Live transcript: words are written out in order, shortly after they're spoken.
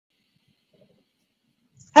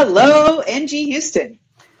Hello, ngHouston.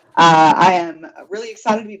 I am really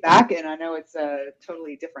excited to be back, and I know it's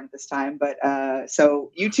totally different this time. But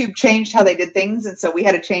so YouTube changed how they did things, and so we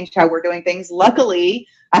had to change how we're doing things. Luckily,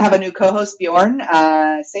 I have a new co-host, Bjorn.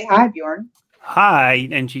 Say hi, Bjorn. Hi,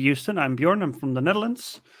 ngHouston. I'm Bjorn. I'm from the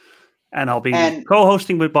Netherlands, and I'll be And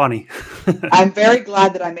co-hosting with Bonnie. I'm very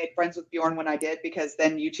glad that I made friends with Bjorn when I did, because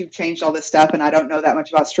then YouTube changed all this stuff, and I don't know that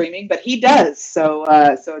much about streaming, but he does. So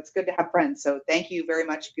it's good to have friends. So thank you very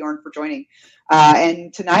much, Bjorn, for joining.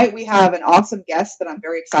 And tonight we have an awesome guest that I'm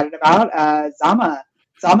very excited about, Zama.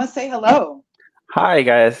 Zama, say hello. Hi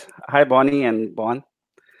guys. Hi Bonnie and Bon.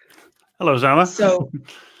 Hello, Zama. So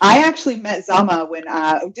I actually met Zama when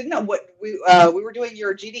didn't know what we were doing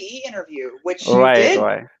your GDE interview, which you Right, did.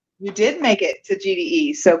 right. You did make it to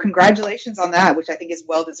GDE, so congratulations on that, which I think is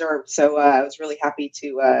well deserved. So I was really happy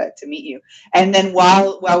to meet you. And then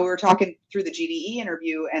while we were talking through the GDE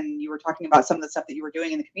interview, and you were talking about some of the stuff that you were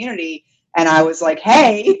doing in the community, and I was like,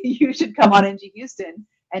 "Hey, you should come on NG Houston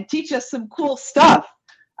and teach us some cool stuff."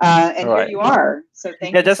 And here Right. you are. So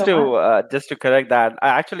thank Yeah, you so much. just to correct that, I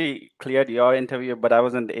actually cleared your interview, but I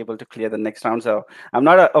wasn't able to clear the next round. So I'm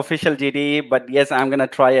not an official GDE, but yes, I'm gonna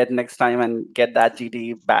try it next time and get that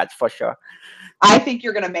GDE badge for sure. I think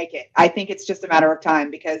you're going to make it. I think it's just a matter of time,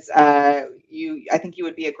 because I think you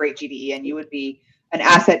would be a great GDE, and you would be an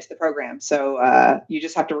asset to the program. So you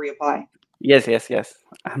just have to reapply. Yes, yes, yes.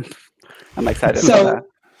 I'm excited for that.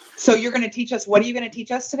 So you're going to teach us. What are you going to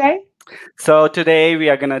teach us today? So today we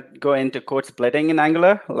are gonna go into code splitting in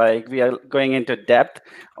Angular. Like we are going into depth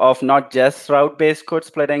of not just route-based code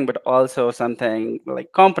splitting, but also something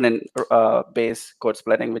like component-based code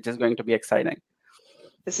splitting, which is going to be exciting.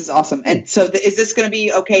 This is awesome. And so is this going to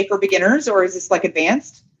be okay for beginners, or is this like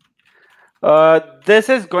advanced? This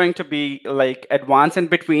is going to be like advanced in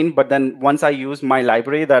between, but then once I use my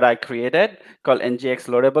library that I created called ngx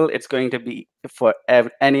loadable, it's going to be for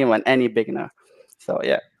anyone, any beginner. So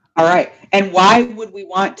yeah. All right. And why would we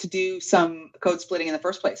want to do some code splitting in the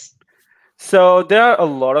first place? So there are a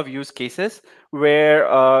lot of use cases where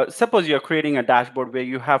suppose you're creating a dashboard where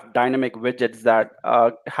you have dynamic widgets that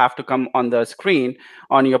have to come on the screen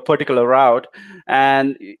on your particular route.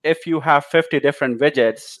 And if you have 50 different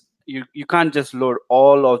widgets, you can't just load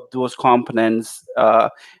all of those components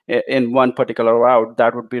in one particular route.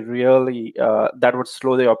 That would be really, that would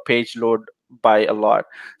slow your page load by a lot.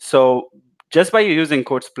 So just by using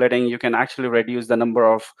code splitting, you can actually reduce the number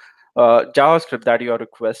of JavaScript that you are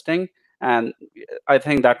requesting. And I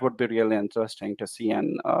think that would be really interesting to see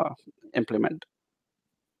and implement.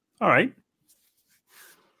 All right.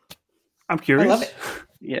 I'm curious. I love it.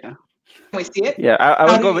 Yeah. Can we see it? Yeah, I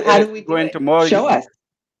will go into more. Show us.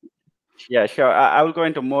 Yeah, sure. I will go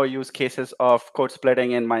into more use cases of code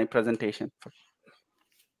splitting in my presentation.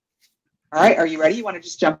 All right. Are you ready? You want to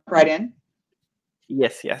just jump right in?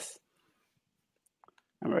 Yes, yes.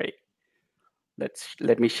 I'm ready.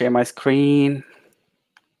 Let me share my screen.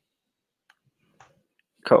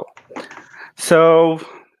 Cool. So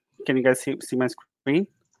can you guys see my screen?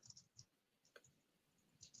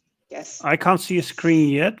 Yes. I can't see a screen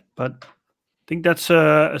yet, but I think that's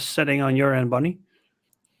a setting on your end, Bonnie.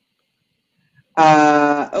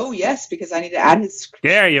 Oh, yes, because I need to add his screen.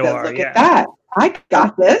 There you are. Look at that. I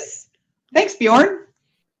got this. Thanks, Bjorn.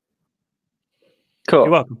 Cool.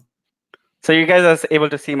 You're welcome. So you guys are able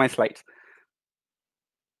to see my slides?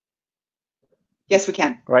 Yes, we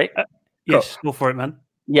can. Right? Yes, go for it, man.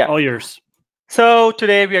 Yeah. All yours. So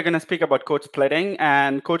today we are going to speak about code splitting,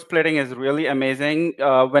 and code splitting is really amazing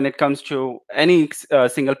when it comes to any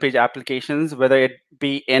single page applications, whether it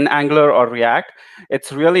be in Angular or React.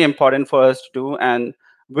 It's really important for us to do, and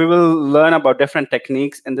we will learn about different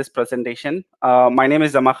techniques in this presentation. My name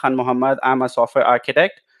is Zama Mohammed. I'm a software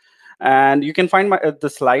architect, and you can find the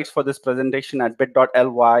slides for this presentation at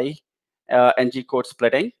bit.ly ng code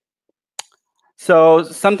splitting. So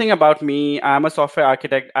something about me, I'm a software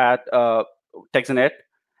architect at Texanet,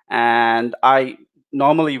 and I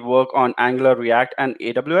normally work on Angular, React, and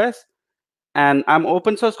AWS. And I'm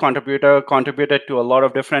open source contributed to a lot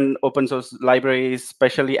of different open source libraries,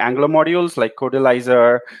 especially Angular modules like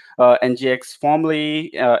Codelizer, ngx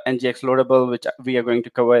Formally, ngx Loadable, which we are going to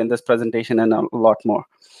cover in this presentation, and a lot more.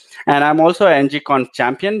 And I'm also an ngconf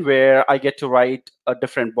champion, where I get to write a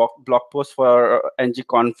different blog post for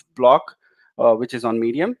ngconf blog, which is on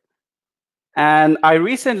Medium. And I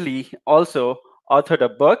recently also authored a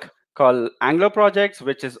book called Angular Projects,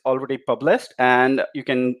 which is already published, and you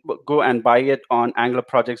can go and buy it on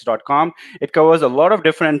angularprojects.com. It covers a lot of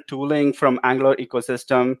different tooling from Angular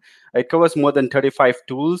ecosystem. It covers more than 35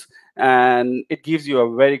 tools, and it gives you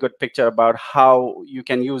a very good picture about how you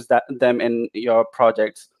can use them in your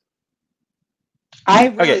projects. I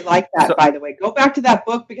really like that, by the way. Go back to that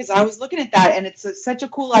book, because I was looking at that, and it's such a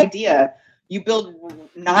cool idea. You build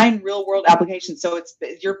 9 real-world applications, so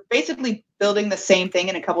you're basically building the same thing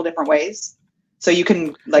in a couple different ways, so you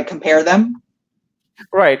can like compare them.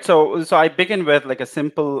 Right. So I begin with like a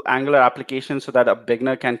simple Angular application so that a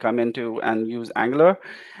beginner can come into and use Angular.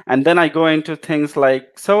 And then I go into things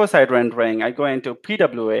like server-side rendering. I go into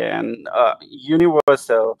PWA and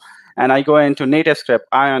Universal. And I go into NativeScript,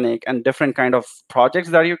 Ionic, and different kind of projects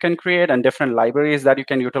that you can create and different libraries that you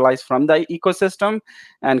can utilize from the ecosystem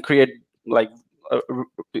and create like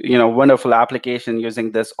a wonderful application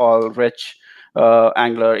using this all rich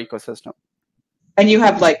Angular ecosystem. And you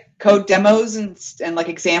have like code demos and like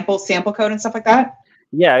examples, sample code and stuff like that?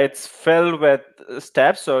 Yeah, it's filled with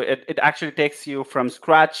steps. So it actually takes you from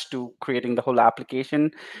scratch to creating the whole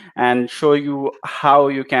application and show you how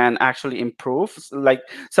you can actually improve. Like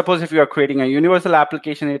suppose if you are creating a universal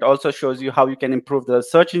application, it also shows you how you can improve the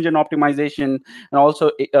search engine optimization and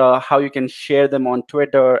also how you can share them on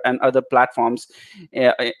Twitter and other platforms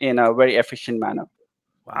in a very efficient manner.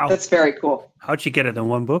 Wow. That's very cool. How'd you get it in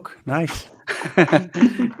one book? Nice.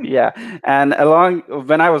 Yeah. And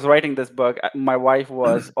when I was writing this book, my wife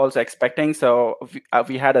was also expecting. So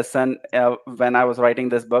we had a son when I was writing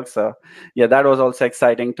this book. So yeah, that was also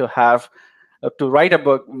exciting to have to write a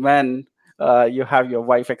book when you have your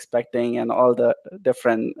wife expecting and all the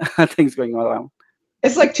different things going on around.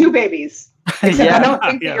 It's like 2 babies. Except Yeah. I don't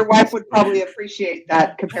think that your wife would probably appreciate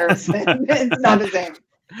that comparison. It's not the same.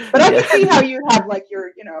 But I can see how you have like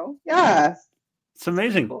your, yeah. It's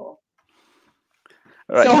amazing. Cool.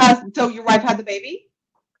 Right. So your wife had the baby?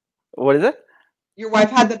 What is it? Your wife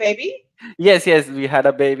had the baby? Yes, we had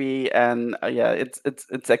a baby, and yeah,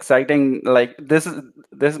 it's exciting. Like this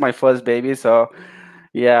is my first baby, so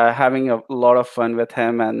yeah, having a lot of fun with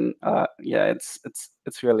him, and yeah,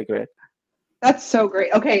 it's really great. That's so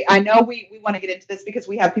great. Okay, I know we want to get into this because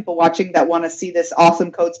we have people watching that want to see this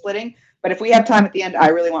awesome code splitting. But if we have time at the end, I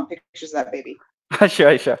really want pictures of that baby. Sure.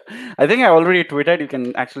 I think I already tweeted. You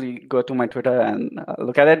can actually go to my Twitter and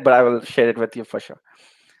look at it, but I will share it with you for sure.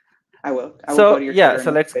 I will. So go to your yeah, Twitter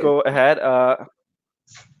so let's go ahead.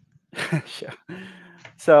 Sure.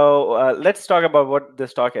 So let's talk about what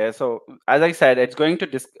this talk is. So as I said, it's going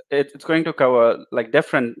to cover like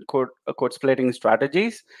different code splitting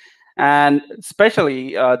strategies, and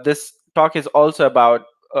especially this talk is also about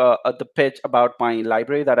the pitch about my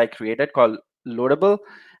library that I created called Loadable,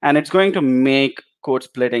 and it's going to make code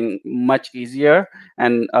splitting much easier.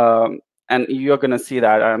 And you're going to see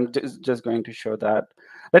that. I'm just going to show that.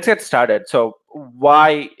 Let's get started. So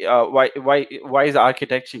why is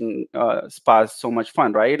architecting sparse so much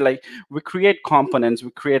fun, right? Like we create components,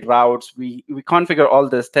 we create routes, we configure all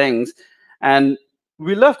these things, and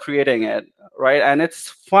we love creating it, right? And it's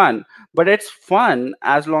fun, but it's fun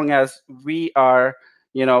as long as we are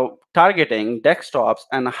targeting desktops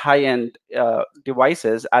and high-end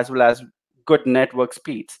devices as well as good network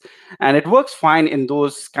speeds. And it works fine in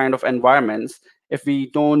those kind of environments if we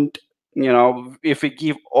don't if we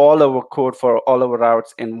give all our code for all our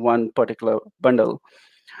routes in one particular bundle.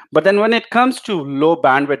 But then when it comes to low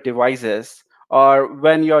bandwidth devices, or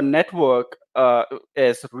when your network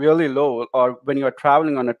is really low, or when you're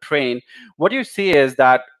traveling on a train, what you see is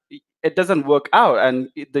that it doesn't work out, and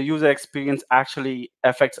the user experience actually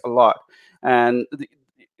affects a lot. And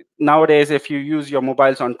nowadays, if you use your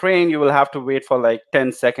mobiles on train, you will have to wait for like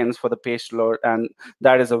 10 seconds for the page to load, and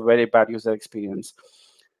that is a very bad user experience.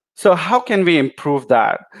 So how can we improve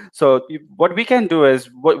that? So what we can do is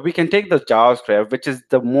we can take the JavaScript, which is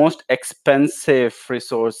the most expensive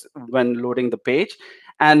resource when loading the page,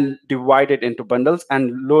 and divide it into bundles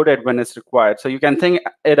and load it when it's required. So you can think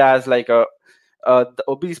it as like the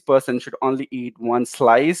obese person should only eat one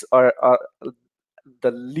slice or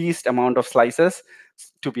the least amount of slices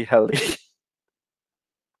to be healthy.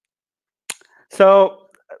 So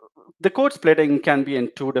the code splitting can be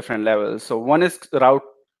in 2 different levels. So one is route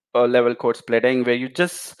level code splitting, where you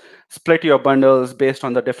just split your bundles based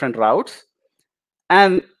on the different routes.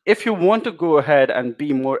 And if you want to go ahead and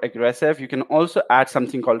be more aggressive, you can also add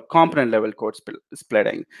something called component level code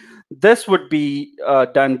splitting. This would be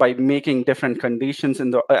done by making different conditions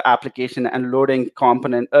in the application and loading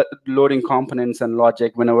components and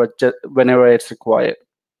logic whenever it's required.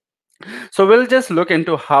 So we'll just look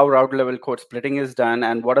into how route level code splitting is done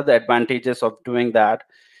and what are the advantages of doing that.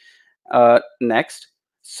 Next.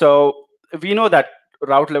 So we know that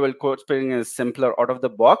route level code splitting is simpler out of the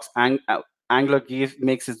box. Angular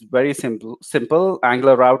makes it very simple.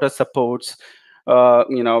 Angular router supports,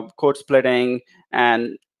 code splitting,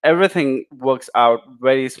 and everything works out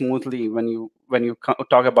very smoothly when you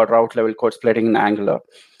talk about route level code splitting in Angular.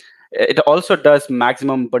 It also does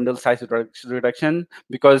maximum bundle size reduction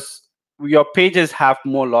because your pages have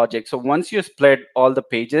more logic. So once you split all the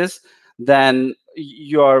pages, then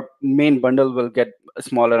your main bundle will get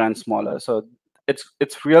smaller and smaller. So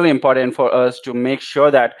it's really important for us to make sure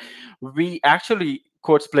that we actually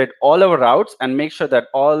code split all our routes and make sure that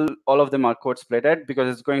all of them are code splitted,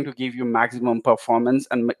 because it's going to give you maximum performance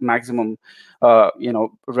and maximum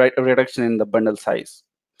reduction in the bundle size.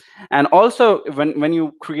 And also, when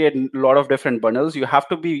you create a lot of different bundles, you have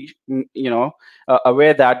to be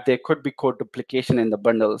aware that there could be code duplication in the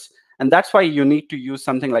bundles. And that's why you need to use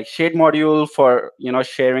something like shade module for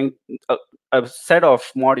sharing a set of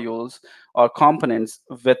modules or components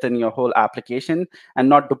within your whole application, and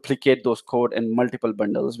not duplicate those code in multiple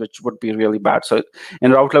bundles, which would be really bad. So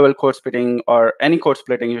in route level code splitting or any code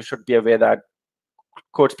splitting, you should be aware that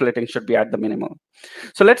code splitting should be at the minimum.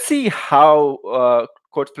 So let's see how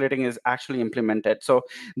code splitting is actually implemented. So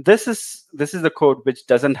this is the code which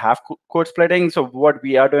doesn't have code splitting. So what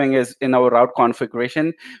we are doing is, in our route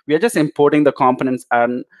configuration, we are just importing the components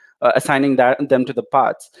and assigning them to the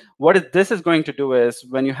paths. What this is going to do is,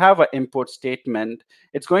 when you have an import statement,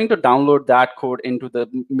 it's going to download that code into the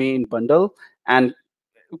main bundle and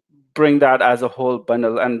bring that as a whole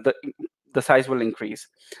bundle, and the size will increase.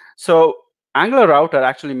 So Angular router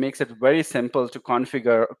actually makes it very simple to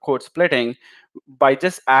configure code splitting by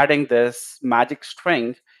just adding this magic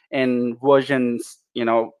string in versions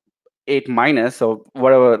 8 minus or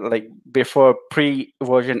whatever, like before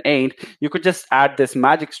pre-version 8. You could just add this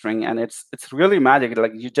magic string, and it's really magic.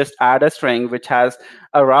 Like, you just add a string which has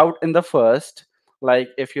a route in the first. Like,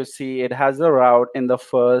 if you see, it has a route in the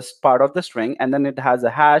first part of the string, and then it has a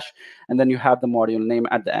hash, and then you have the module name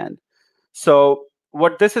at the end. So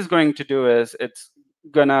what this is going to do is, it's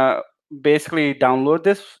gonna basically download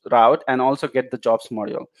this route and also get the jobs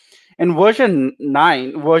module. In version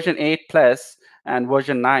 8 plus and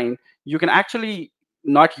version 9, you can actually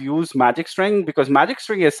not use magic string, because magic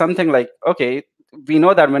string is something like, okay, we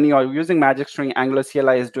know that when you are using magic string, Angular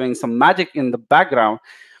CLI is doing some magic in the background.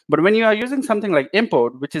 But when you are using something like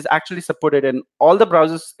import, which is actually supported in all the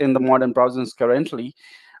browsers in the modern browsers currently,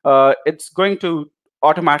 it's going to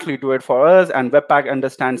automatically do it for us, and Webpack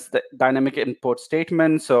understands the dynamic import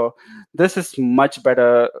statement. So this is much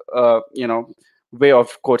better way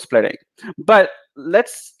of code splitting. But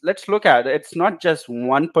let's look at it. It's not just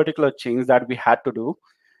one particular change that we had to do.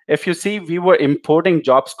 If you see, we were importing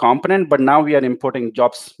jobs component, but now we are importing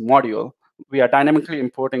jobs module. We are dynamically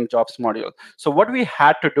importing jobs module. So what we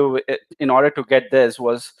had to do in order to get this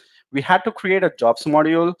was, we had to create a jobs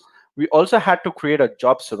module. We also had to create a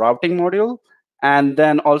jobs routing module, and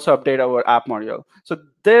then also update our app module. So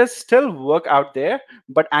there's still work out there,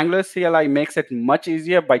 but Angular CLI makes it much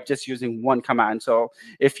easier by just using one command. So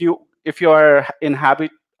if you are in habit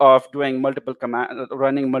of doing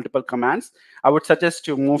running multiple commands, I would suggest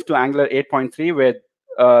to move to Angular 8.3,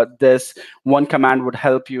 where this one command would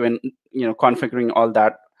help you in configuring all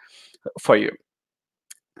that for you.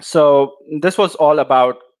 So this was all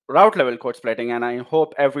about route level code splitting, and I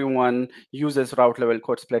hope everyone uses route level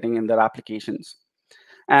code splitting in their applications.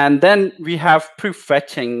 And then we have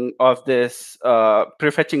prefetching of this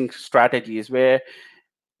prefetching strategies, where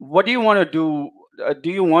what do you want to do?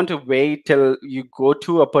 Do you want to wait till you go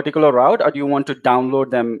to a particular route, or do you want to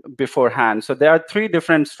download them beforehand? So there are 3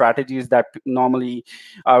 different strategies that normally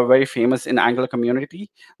are very famous in Angular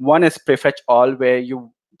community. One is prefetch all, where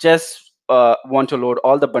you just want to load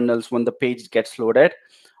all the bundles when the page gets loaded.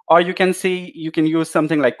 Or you can use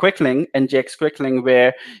something like quicklink, ngx quicklink,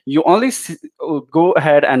 where you only go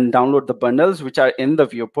ahead and download the bundles which are in the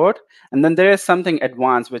viewport. And then there is something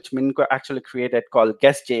advanced which Minko actually created called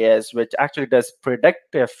guess.js, which actually does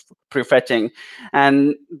predictive prefetching.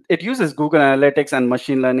 And it uses Google Analytics and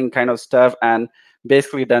machine learning kind of stuff, and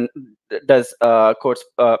basically does code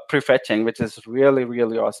prefetching, which is really,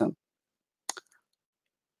 really awesome.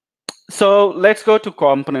 So let's go to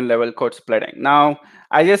component level code splitting. Now,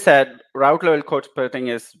 as I said, route level code splitting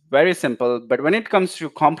is very simple, but when it comes to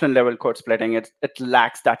component level code splitting, it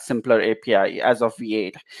lacks that simpler API as of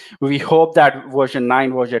V8. We hope that version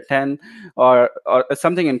 9, version 10, or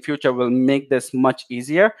something in future will make this much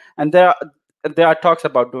easier. And there are talks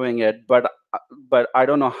about doing it, but I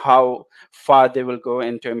don't know how far they will go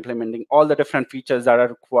into implementing all the different features that are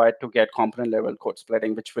required to get component level code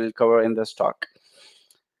splitting, which we'll cover in this talk.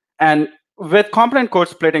 And with component code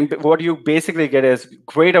splitting, what you basically get is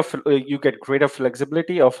you get greater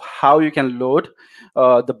flexibility of how you can load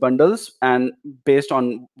the bundles and based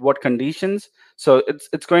on what conditions. So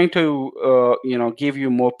it's going to give you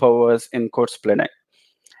more powers in code splitting,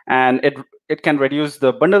 and it can reduce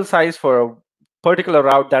the bundle size for a particular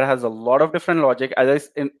route that has a lot of different logic. As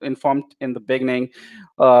I informed in the beginning,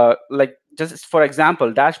 like just for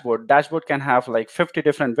example, dashboard can have like 50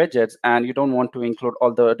 different widgets, and you don't want to include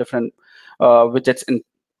all the different widgets in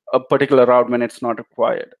a particular route when it's not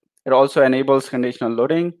required. It also enables conditional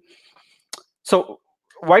loading. So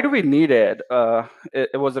why do we need it?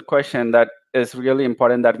 It was a question that is really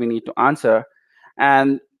important that we need to answer.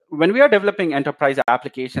 And when we are developing enterprise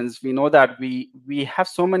applications, we know that we have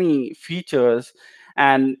so many features,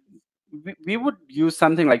 and we would use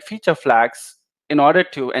something like feature flags in order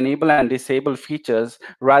to enable and disable features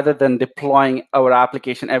rather than deploying our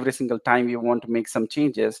application every single time we want to make some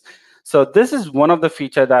changes. So this is one of the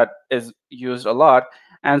feature that is used a lot.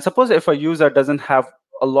 And suppose if a user doesn't have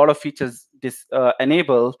a lot of features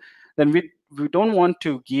enabled, then we don't want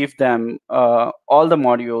to give them all the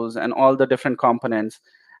modules and all the different components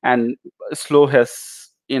and slow his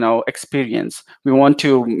experience. We want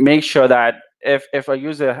to make sure that if a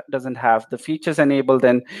user doesn't have the features enabled,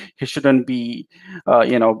 then he shouldn't be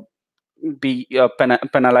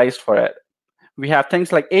penalized for it. We have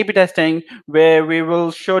things like A/B testing, where we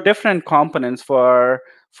will show different components for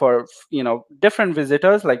different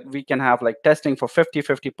visitors. Like we can have like testing for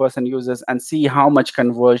 50% users and see how much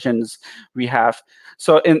conversions we have.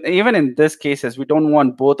 So even in these cases, we don't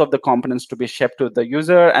want both of the components to be shipped to the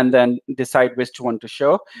user and then decide which one to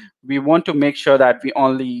show. We want to make sure that we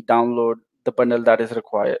only download the bundle that is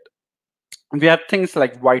required. We have things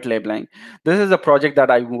like white labeling. This is a project that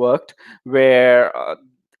I worked where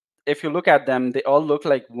if you look at them, they all look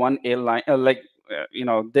like one airline,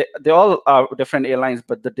 they all are different airlines,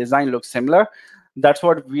 but the design looks similar. That's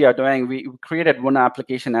what we are doing. We created one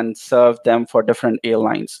application and served them for different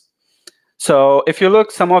airlines. So if you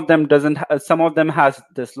look, some of them has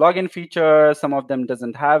this login feature, some of them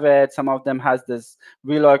doesn't have it, some of them has this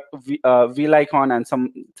wheel icon, and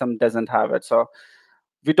some doesn't have it. So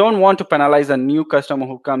we don't want to penalize a new customer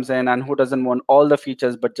who comes in and who doesn't want all the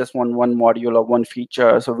features but just want one module or one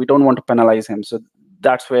feature. So we don't want to penalize him. So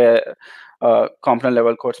that's where component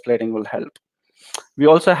level code splitting will help. We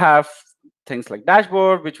also have things like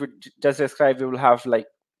dashboard, which we just described. We will have like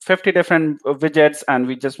 50 different widgets, and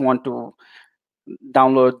we just want to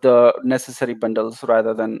download the necessary bundles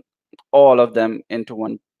rather than all of them into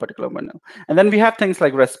one particular bundle. And then we have things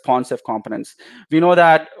like responsive components. We know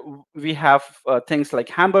that we have things like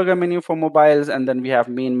hamburger menu for mobiles, and then we have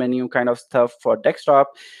main menu kind of stuff for desktop,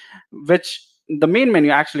 which the main menu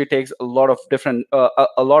actually takes a lot of different,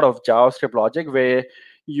 a lot of JavaScript logic, where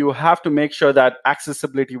you have to make sure that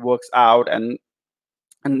accessibility works out and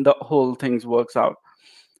the whole things works out.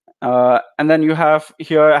 And then you have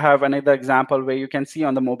here, I have another example where you can see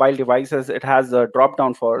on the mobile devices, it has a drop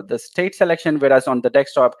down for the state selection, whereas on the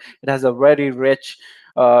desktop, it has a very rich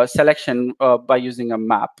selection by using a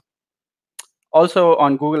map. Also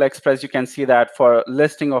on Google Express, you can see that for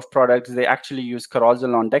listing of products, they actually use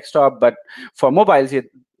carousel on desktop, but for mobiles,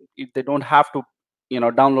 they don't have to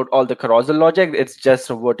download all the carousel logic. It's just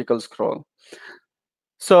a vertical scroll.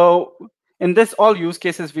 So in this all use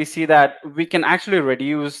cases, we see that we can actually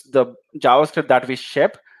reduce the JavaScript that we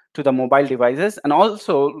ship to the mobile devices. And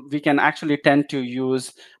also, we can actually tend to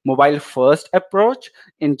use mobile first approach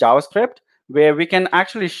in JavaScript, where we can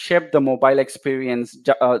actually ship the mobile experience,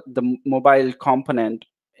 the mobile component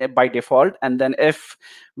by default. And then if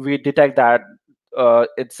we detect that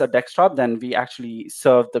it's a desktop, then we actually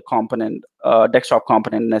serve the component, desktop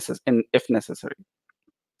component if necessary.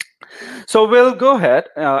 So we'll go ahead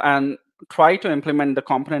and try to implement the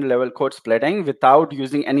component level code splitting without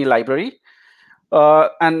using any library.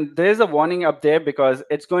 And there's a warning up there because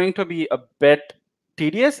it's going to be a bit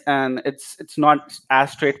tedious, and it's not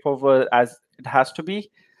as straightforward as it has to be.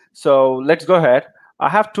 So let's go ahead. I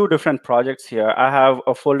have two different projects here. I have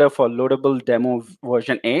a folder for loadable demo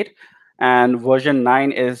version 8, and version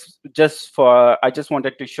 9 is just for, I just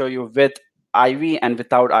wanted to show you with IV and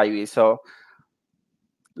without IV. So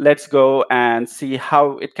let's go and see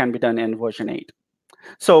how it can be done in version 8.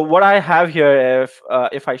 So what I have here,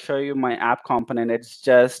 if I show you my app component, it's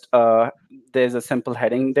just, there's a simple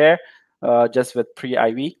heading there, just with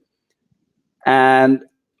pre-IV. And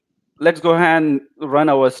let's go ahead and run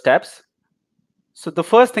our steps. So the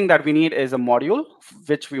first thing that we need is a module,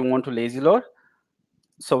 which we want to lazy load.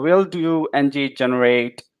 So we'll do ng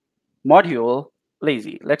generate module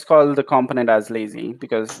lazy. Let's call the component as lazy,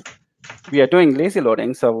 because We are doing lazy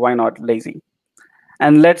loading, so why not lazy?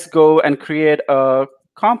 And let's go and create a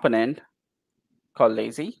component called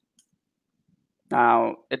lazy.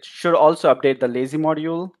 Now, it should also update the lazy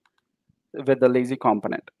module with the lazy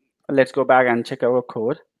component. Let's go back and check our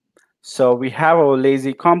code. So we have our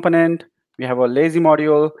lazy component, we have our lazy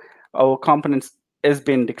module, our components is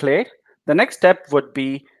being declared. The next step would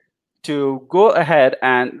be to go ahead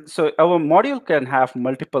and, so our module can have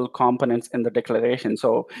multiple components in the declaration.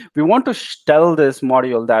 So we want to tell this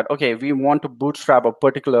module that, okay, we want to bootstrap a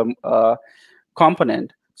particular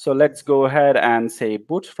component. So let's go ahead and say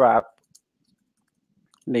bootstrap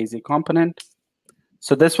lazy component.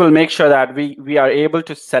 So this will make sure that we are able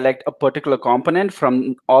to select a particular component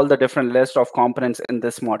from all the different list of components in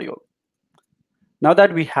this module. Now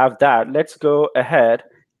that we have that, let's go ahead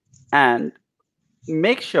and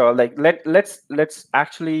make sure, like, let's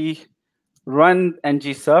actually run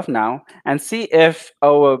ngserve now and see if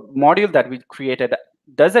our module that we created,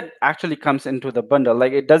 does it actually comes into the bundle?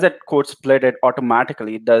 Like, does it code split it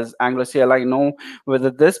automatically? Does Angular CLI know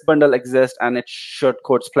whether this bundle exists and it should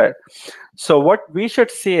code split? So what we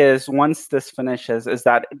should see is, once this finishes, is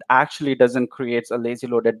that it actually doesn't create a lazy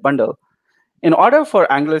loaded bundle. In order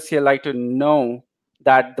for Angular CLI to know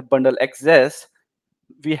that the bundle exists,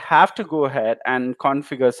 we have to go ahead and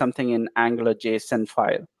configure something in Angular JSON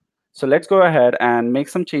file. So let's go ahead and make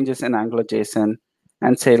some changes in Angular JSON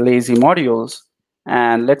and say lazy modules.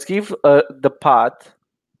 And let's give the path,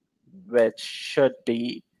 which should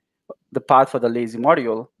be the path for the lazy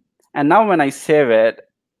module. And now when I save it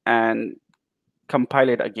and compile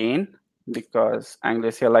it again, because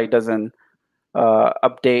Angular CLI doesn't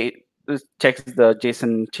update, checks the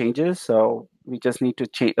JSON changes. So we just need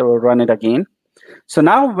to run it again. So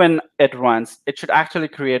now when it runs, it should actually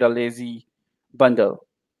create a lazy bundle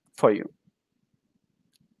for you.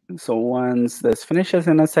 So once this finishes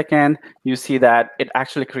in a second, you see that it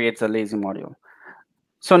actually creates a lazy module.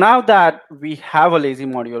 So now that we have a lazy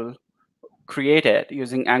module created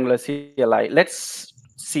using Angular CLI, let's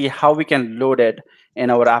see how we can load it in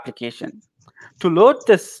our application. To load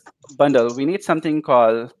this bundle, we need something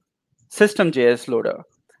called system.js loader.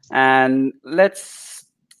 And let's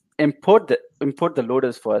import the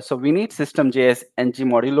loaders first. So we need system.js ng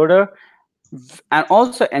module loader and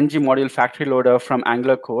also ng module factory loader from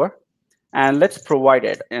Angular core. And let's provide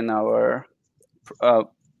it in our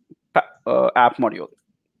app module.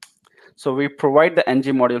 So we provide the ng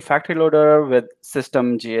module factory loader with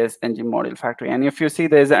system.js ng module factory. And if you see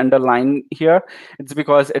there's an underline here, it's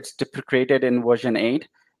because it's deprecated in version 8.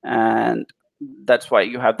 And that's why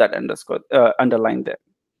you have that underline there.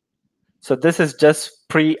 So this is just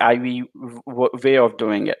pre-IV way of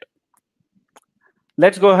doing it.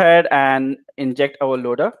 Let's go ahead and inject our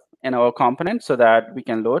loader in our component so that we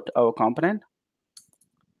can load our component.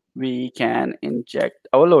 We can inject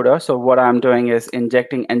our loader. So what I'm doing is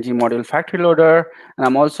injecting ng module factory loader, and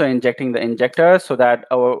I'm also injecting the injector so that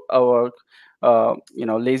our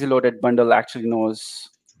lazy loaded bundle actually knows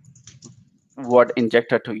what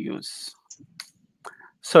injector to use.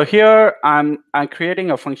 So here I'm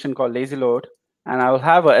creating a function called lazy load, and I will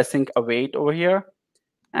have a async await over here.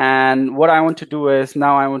 And what I want to do is,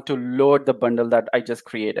 now I want to load the bundle that I just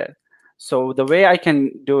created. So the way I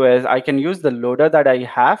can do is I can use the loader that I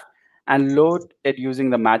have and load it using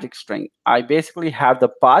the magic string. I basically have the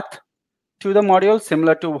path to the module,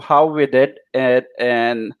 similar to how we did it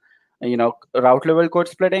in route level code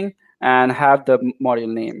splitting, and have the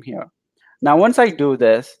module name here. Now, once I do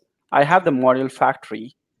this, I have the module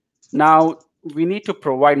factory. Now we need to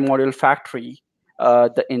provide module factory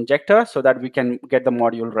the injector so that we can get the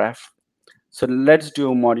module ref. So let's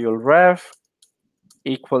do module ref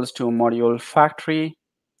equals to module factory,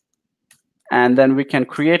 and then we can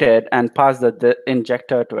create it and pass the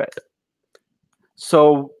injector to it.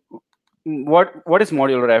 So what is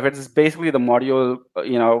module ref? It's basically the module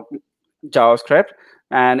JavaScript,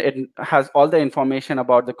 and it has all the information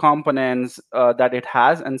about the components that it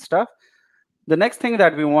has and stuff. The next thing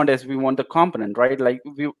that we want is we want the component, right? Like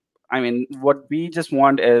what we just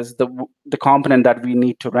want is the component that we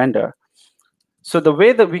need to render. So the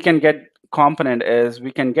way that we can get component is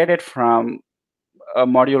we can get it from a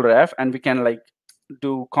module ref, and we can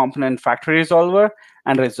do component factory resolver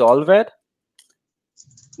and resolve it.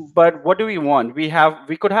 But what do we want? We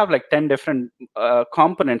could have 10 different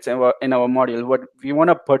components in our module. What we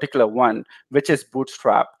want, a particular one, which is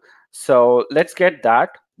bootstrap. So let's get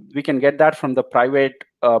that. We can get that from the private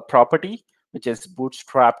property, which is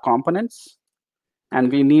bootstrap components. And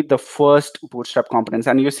we need the first bootstrap components.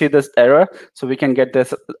 And you see this error. So we can get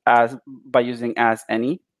this by using as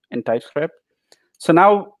any in TypeScript. So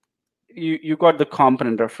now you got the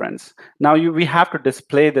component reference. Now we have to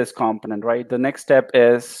display this component, right? The next step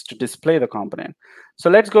is to display the component. So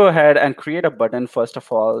let's go ahead and create a button, first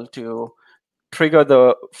of all, to trigger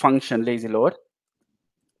the function lazy load.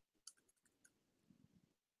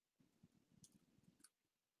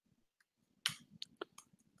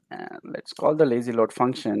 And let's call the lazy load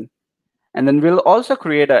function. And then we'll also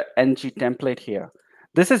create a ng template here.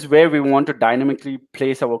 This is where we want to dynamically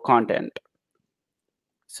place our content.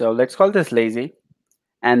 So let's call this lazy.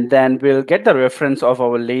 And then we'll get the reference of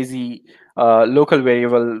our lazy local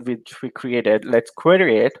variable which we created. Let's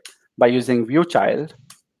query it by using viewChild.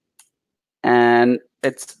 And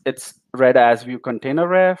it's read as view container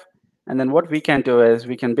ref. And then what we can do is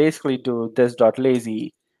we can basically do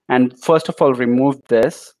this.lazy. And first of all, remove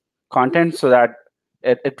this content so that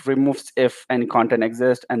it removes if any content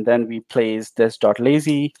exists. And then we place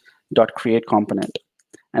this.lazy.create component.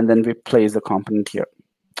 And then we place the component here.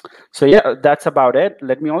 So yeah, that's about it.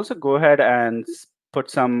 Let me also go ahead and put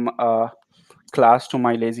some class to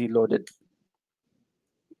my lazy loaded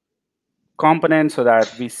component so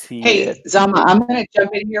that we see it. Zama, I'm going to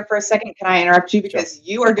jump in here for a second. Can I interrupt you? Because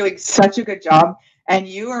you are doing such a good job and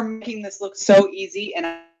you are making this look so easy. And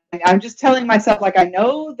I'm just telling myself, like, I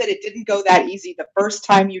know that it didn't go that easy the first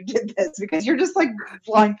time you did this because you're just like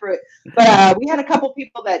flying through it. But we had a couple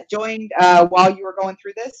people that joined while you were going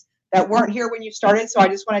through this that weren't here when you started. So I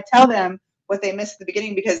just want to tell them what they missed at the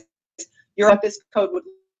beginning because you're what this code would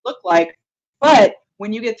look like. But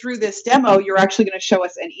when you get through this demo, you're actually going to show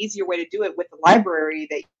us an easier way to do it with the library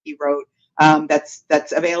that you wrote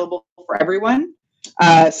that's available for everyone.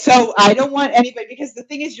 So I don't want anybody, because the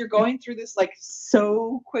thing is you're going through this like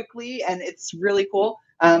so quickly and it's really cool.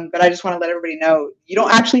 But I just want to let everybody know you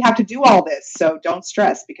don't actually have to do all this. So don't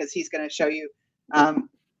stress because he's going to show you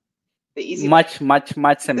the easy much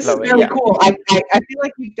simpler. This is really cool. I feel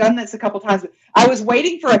like we've done this a couple times. I was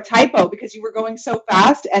waiting for a typo because you were going so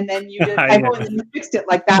fast, and then you did a typo and then you fixed it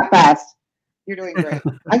like that fast. You're doing great.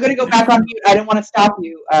 I'm going to go back on mute. I didn't want to stop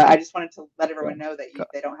you. I just wanted to let everyone know that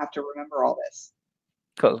they don't have to remember all this.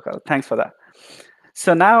 Cool. Thanks for that.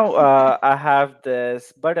 So now I have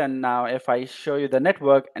this button. Now, if I show you the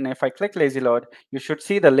network and if I click lazy load, you should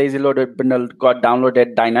see the lazy loaded bundle got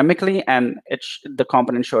downloaded dynamically and the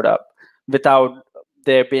component showed up without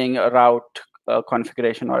there being a route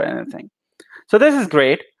configuration or anything. So this is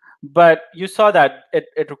great, but you saw that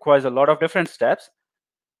it requires a lot of different steps.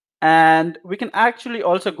 And we can actually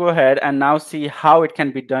also go ahead and now see how it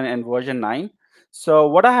can be done in version 9. So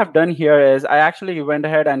what I have done here is I actually went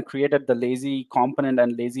ahead and created the lazy component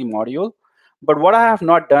and lazy module. But what I have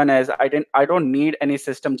not done is I don't need any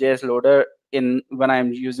system.js loader when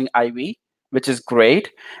I'm using IV, which is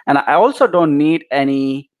great. And I also don't need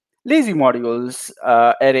any lazy modules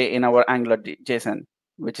array in our Angular JSON,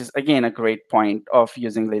 which is again a great point of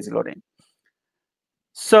using lazy loading.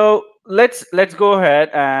 So let's go ahead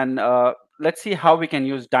and let's see how we can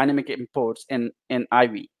use dynamic imports in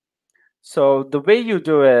IV. So the way you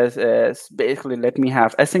do is basically let me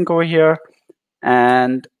have async over here,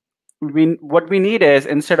 and what we need is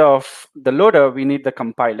instead of the loader, we need the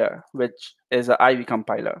compiler, which is an IV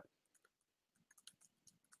compiler.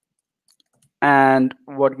 And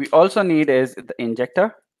what we also need is the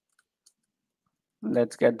injector.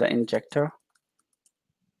 Let's get the injector.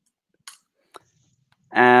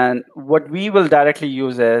 And what we will directly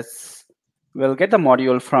use is we'll get the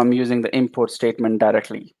module from using the import statement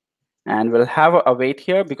directly. And we'll have a await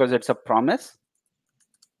here because it's a promise.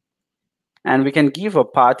 And we can give a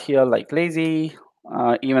path here like lazy.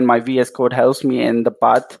 Even my VS Code helps me in the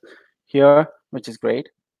path here, which is great.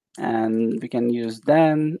 And we can use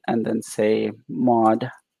then and then say mod.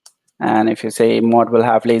 And if you say mod, we'll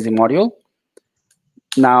have lazy module.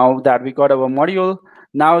 Now that we got our module,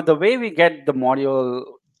 now the way we get the module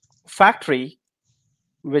factory,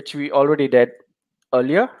 which we already did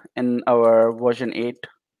earlier in our version 8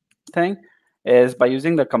 thing, is by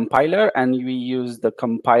using the compiler, and we use the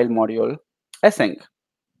compile module async,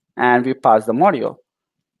 and we pass the module.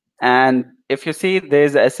 And if you see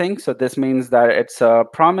there's async, so this means that it's a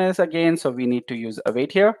promise again, so we need to use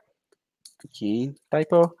await here. Key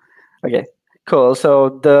typo. Okay, cool.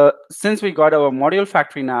 So since we got our module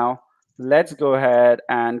factory now, let's go ahead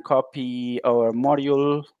and copy our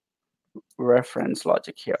module reference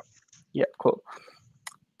logic here. Yeah, cool.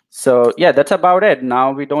 So yeah, that's about it.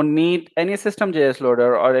 Now we don't need any system.js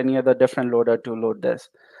loader or any other different loader to load this.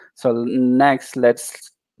 So next,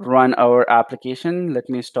 let's run our application. Let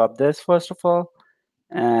me stop this first of all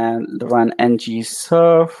and run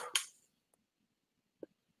ngserve.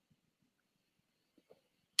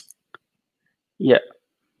 Yeah.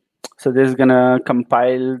 So this is going to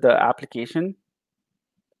compile the application.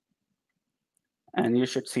 And you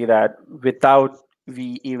should see that without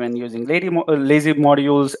we even using lazy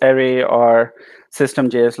modules array or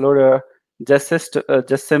system.js loader,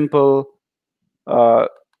 just simple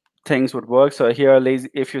things would work. So here,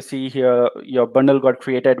 if you see here, your bundle got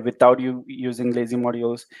created without you using lazy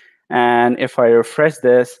modules. And if I refresh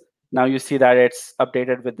this, now you see that it's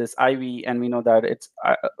updated with this IV, and we know that it's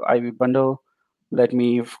IV bundle. Let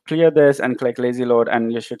me clear this and click lazy load,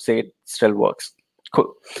 and you should see it still works.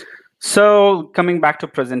 Cool. So coming back to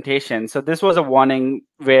presentation, so this was a warning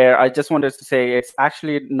where I just wanted to say it's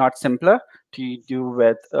actually not simpler to do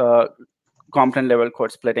with component level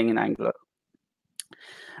code splitting in Angular.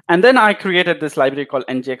 And then I created this library called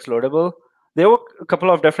ngX loadable. There were a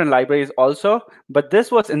couple of different libraries also, but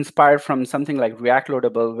this was inspired from something like React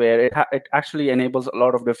loadable, where it actually enables a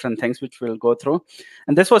lot of different things, which we'll go through.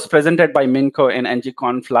 And this was presented by Minko in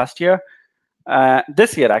ngConf last year,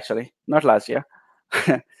 this year actually, not last year.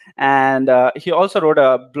 And he also wrote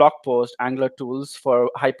a blog post, Angular tools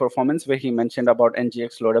for high performance, where he mentioned about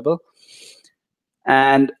ngX loadable.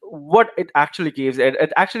 And what it actually gives, it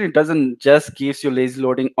actually doesn't just gives you lazy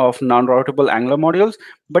loading of non-routable Angular modules,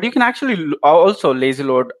 but you can actually also lazy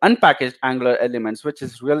load unpackaged Angular elements, which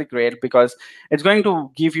is really great because it's going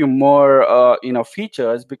to give you more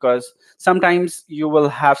features, because sometimes you will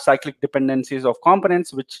have cyclic dependencies of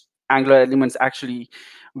components, which Angular elements actually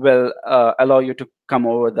will allow you to come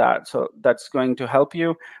over that. So that's going to help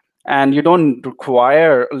you. And you don't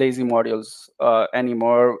require lazy modules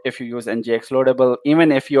anymore if you use ngX loadable,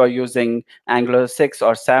 even if you are using Angular 6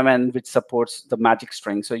 or 7, which supports the magic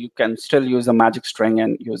string. So you can still use a magic string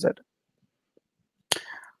and use it.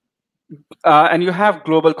 And you have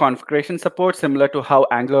global configuration support, similar to how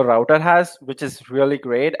Angular Router has, which is really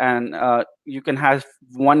great. And you can have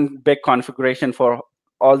one big configuration for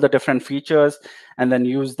all the different features and then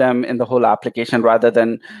use them in the whole application, rather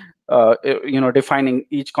than defining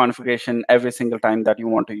each configuration every single time that you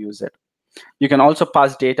want to use it. You can also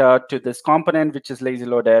pass data to this component, which is lazy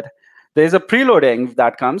loaded. There's a preloading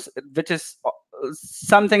that comes, which is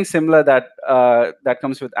something similar that that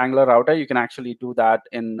comes with Angular Router. You can actually do that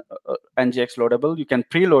in ngX loadable. You can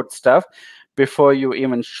preload stuff before you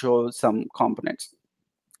even show some components.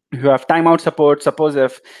 You have timeout support. Suppose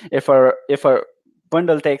if a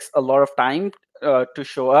bundle takes a lot of time to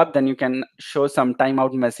show up, then you can show some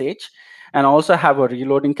timeout message, and also have a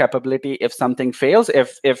reloading capability if something fails.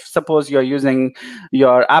 If suppose you're using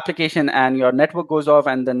your application and your network goes off,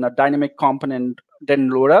 and then a dynamic component didn't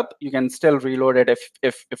load up, you can still reload it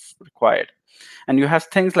if required. And you have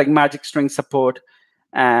things like magic string support,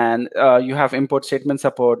 and you have import statement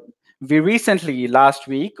support. We recently, last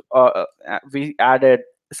week, we added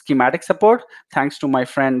schematic support, thanks to my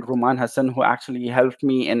friend ngHouston, who actually helped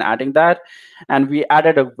me in adding that. And we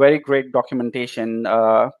added a very great documentation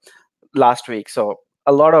last week. So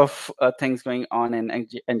a lot of things going on in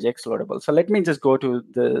ngX loadable. So let me just go to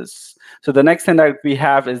this. So the next thing that we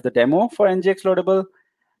have is the demo for ngX loadable.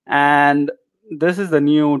 And this is the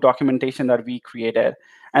new documentation that we created.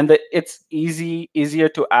 And it's easier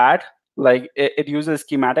to add. Like it uses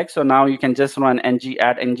schematics. So now you can just run ng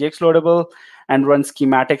add ngX loadable and run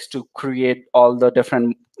schematics to create all the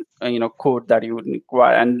different code that you would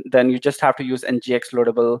require. And then you just have to use ngX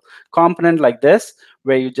loadable component like this,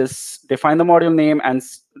 where you just define the module name and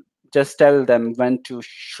just tell them when to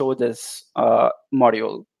show this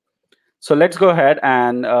module. So let's go ahead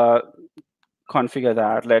and configure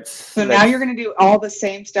that. So now you're going to do all the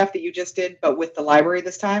same stuff that you just did, but with the library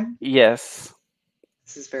this time? Yes.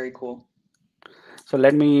 This is very cool. So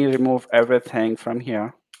let me remove everything from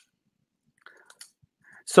here.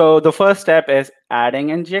 So the first step is adding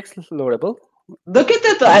ngX loadable. Look at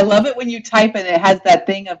that. I love it when you type and it has that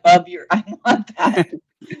thing above your, I want that.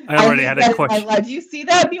 I already had a question. Do you see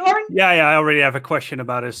that, Bjorn? Yeah, I already have a question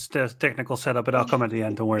about his technical setup, but I'll come at the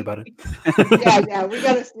end. Don't worry about it. yeah, we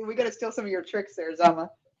gotta steal some of your tricks there, Zama.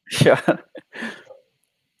 Sure.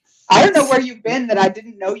 I don't know where you've been that I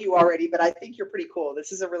didn't know you already, but I think you're pretty cool.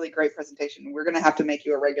 This is a really great presentation. We're gonna have to make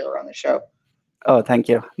you a regular on the show. Oh, thank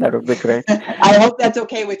you. That would be great. I hope that's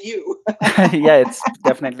okay with you. Yeah, it's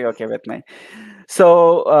definitely okay with me.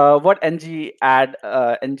 So what ngX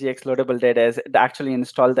loadable did is it actually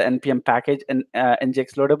installed the npm package in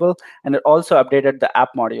ngX loadable, and it also updated the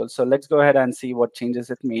app module. So let's go ahead and see what changes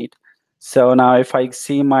it made. So now if I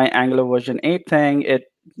see my Angular version 8 thing,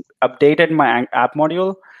 it updated my app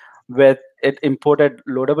module with it imported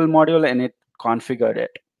loadable module and it configured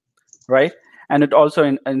it, right? And it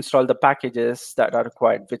also installed the packages that are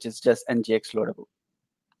required, which is just ngX loadable.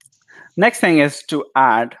 Next thing is to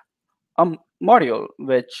add module,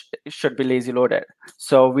 which should be lazy loaded.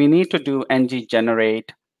 So we need to do ng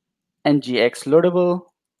generate ngx loadable.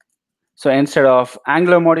 So instead of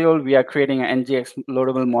Angular module, we are creating an ngx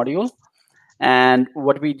loadable module. And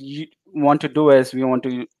what we want to do is we want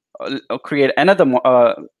to create another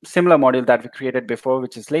similar module that we created before,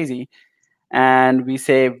 which is lazy. And we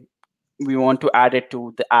say we want to add it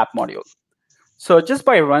to the app module. So just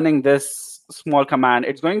by running this small command,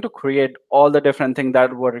 it's going to create all the different things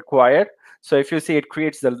that were required. So if you see, it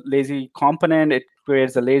creates the lazy component, it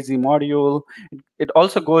creates the lazy module. It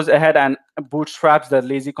also goes ahead and bootstraps the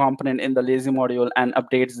lazy component in the lazy module and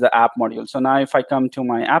updates the app module. So now if I come to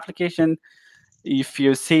my application, if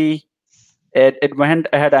you see, it went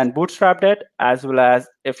ahead and bootstrapped it, as well as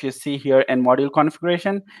if you see here in module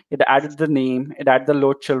configuration, it added the name, it added the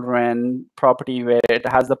load children property where it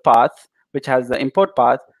has the path, which has the import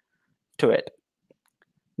path to it.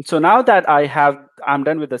 So now that I'm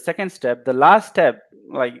done with the second step, the last step,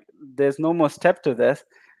 like there's no more step to this,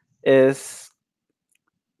 is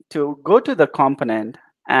to go to the component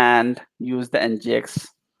and use the ngx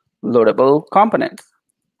loadable component.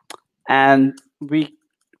 And we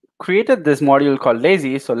created this module called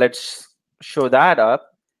lazy. So let's show that up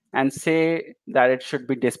and say that it should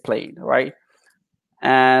be displayed, right?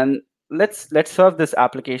 And let's serve this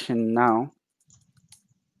application now.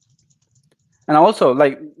 And also,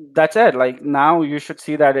 like, that's it. Like, now you should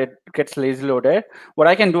see that it gets lazy loaded. What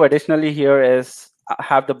I can do additionally here is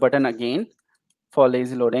have the button again for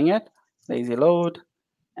lazy loading it, lazy load.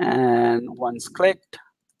 And once clicked,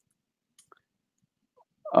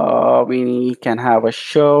 we can have a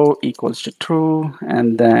show equals to true,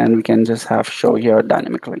 and then we can just have show here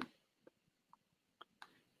dynamically.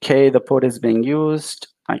 Okay, the port is being used.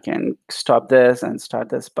 I can stop this and start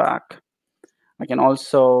this back. I can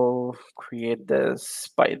also create this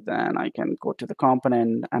by then. I can go to the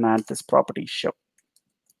component and add this property show.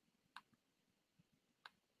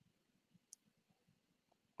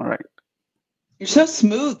 All right. You're so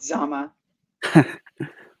smooth, Zama.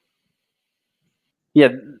 Yeah,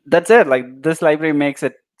 that's it. Like, this library makes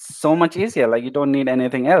it so much easier. Like, you don't need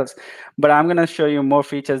anything else. But I'm going to show you more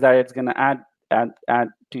features that it's going to add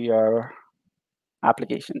to your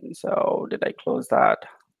application. So did I close that?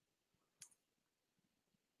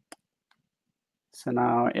 So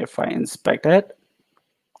now if I inspect it,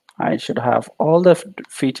 I should have all the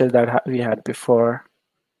features that we had before.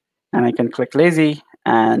 And I can click lazy,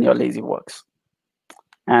 and your lazy works.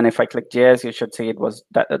 And if I click JS, you should see it was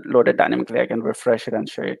loaded dynamically. I can refresh it and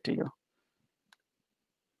show it to you.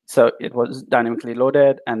 So it was dynamically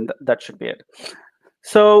loaded, and that should be it.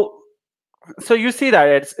 So you see that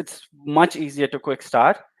it's much easier to quick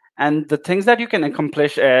start. And the things that you can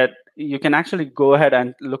accomplish, you can actually go ahead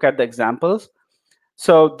and look at the examples.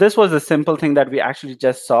 So this was a simple thing that we actually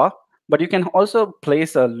just saw. But you can also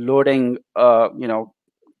place a loading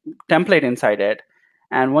template inside it.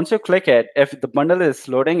 And once you click it, if the bundle is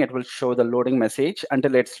loading, it will show the loading message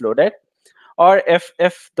until it's loaded. Or if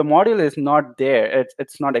the module is not there,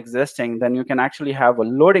 it's not existing, then you can actually have a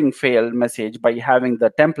loading failed message by having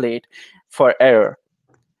the template for error.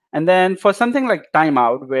 And then for something like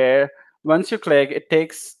timeout, where once you click, it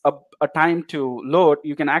takes a time to load,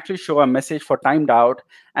 you can actually show a message for timed out.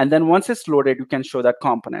 And then once it's loaded, you can show that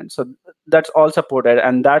component. So that's all supported.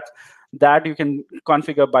 And that you can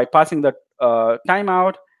configure by passing the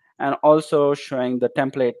timeout and also showing the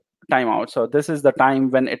template timeout. So this is the time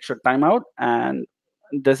when it should time out, and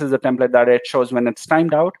this is the template that it shows when it's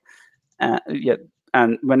timed out.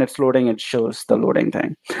 And when it's loading, it shows the loading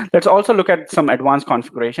thing. Let's also look at some advanced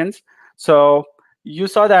configurations. So you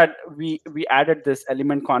saw that we added this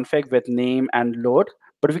element config with name and load,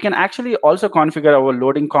 but we can actually also configure our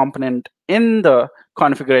loading component in the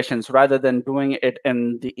configurations rather than doing it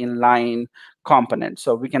in the inline component.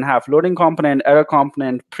 So we can have loading component, error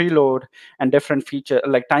component, preload, and different feature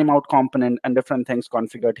like timeout component and different things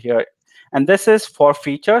configured here. And this is for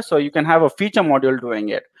feature. So you can have a feature module doing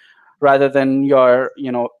it rather than your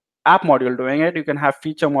app module doing it. You can have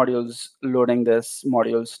feature modules loading this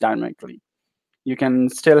modules dynamically. You can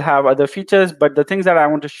still have other features, but the things that I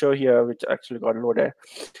want to show here, which actually got loaded,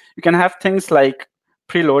 you can have things like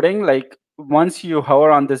preloading. Like once you hover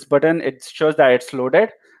on this button, it shows that it's loaded.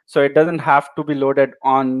 So it doesn't have to be loaded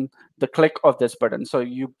on the click of this button. So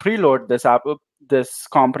you preload this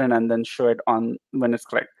component and then show it on when it's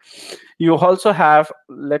clicked. You also have,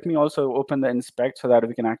 let me also open the inspect so that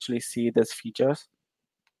we can actually see these features.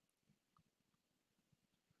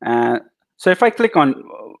 And so if I click on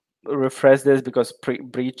refresh this, because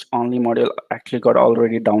breach only module actually got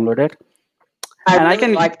already downloaded. I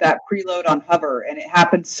really like that preload on hover, and it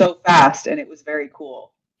happened so fast, and it was very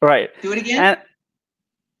cool. Right. Do it again.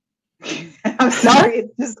 I'm sorry,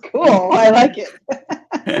 it's just cool. I like it.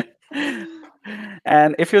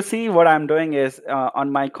 And if you see what I'm doing is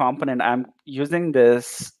on my component, I'm using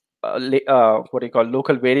this what do you call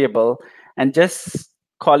local variable and just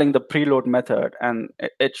calling the preload method, and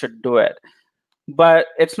it should do it. But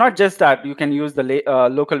it's not just that you can use the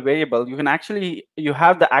local variable. You can actually, you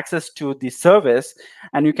have the access to the service,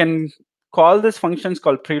 and you can call this functions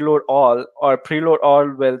called preload all, or preload all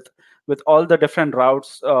with all the different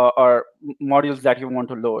routes or modules that you want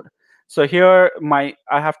to load. So here I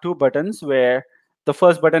have two buttons where the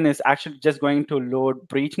first button is actually just going to load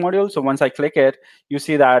breach module. So once I click it, you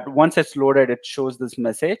see that once it's loaded, it shows this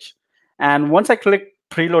message. And once I click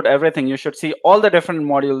preload everything, you should see all the different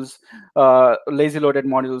modules, lazy loaded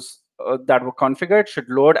modules that were configured should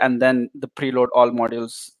load, and then the preload all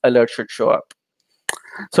modules alert should show up.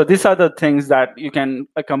 So these are the things that you can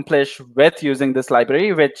accomplish with using this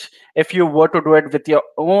library, which if you were to do it with your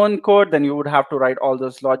own code, then you would have to write all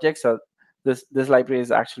those logics. So this library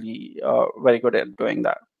is actually very good at doing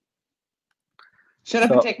that. Shut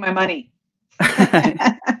up and take my money.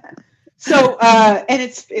 So, and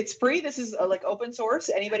it's free. This is like open source.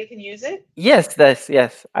 Anybody can use it. Yes.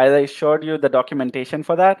 I showed you the documentation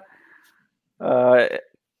for that.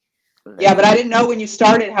 Yeah, but I didn't know when you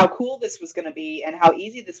started how cool this was going to be and how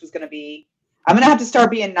easy this was going to be. I'm going to have to start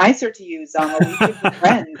being nicer to you, Zama. We should be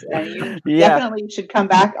friends, and you definitely should come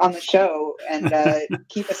back on the show and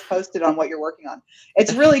keep us posted on what you're working on.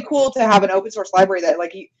 It's really cool to have an open source library that,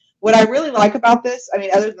 like, what I really like about this, I mean,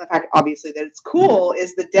 other than the fact, obviously, that it's cool,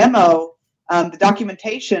 is the demo, the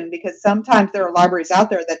documentation, because sometimes there are libraries out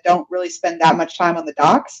there that don't really spend that much time on the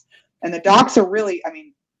docs, and the docs are really, I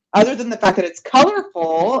mean, other than the fact that it's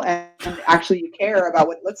colorful and actually you care about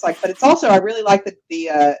what it looks like, but it's also, I really like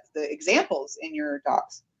the examples in your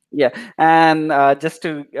docs. Yeah, and just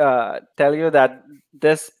to tell you that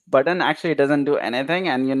this button actually doesn't do anything,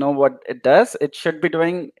 and you know what it does? It should be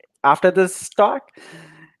doing after this talk.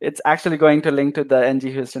 It's actually going to link to the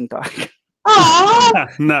ngHouston talk. Oh,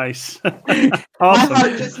 nice. Awesome. My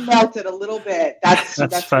heart just melted a little bit. That's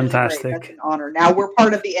fantastic. Really great. That's an honor. Now we're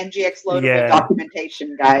part of the ngX loadable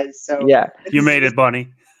documentation, guys. So yeah, you made it,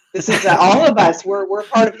 Bonnie. This is all of us. We're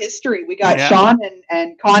part of history. We got Sean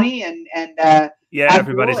and Connie and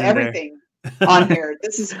everybody's in everything on here.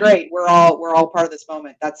 This is great. We're all part of this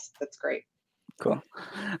moment. That's great. Cool.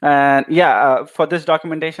 And for this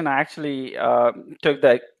documentation, I actually took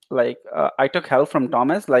I took help from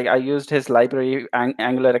Thomas. Like, I used his library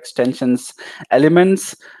Angular extensions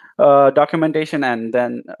elements documentation, and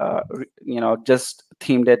then just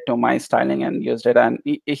themed it to my styling and used it. And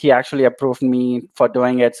he actually approved me for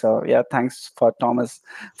doing it. So yeah, thanks for Thomas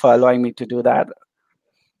for allowing me to do that.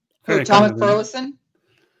 Who, Thomas Burleson?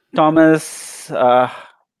 Thomas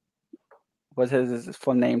was his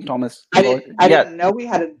full name, Thomas. I didn't know we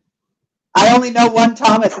had I only know one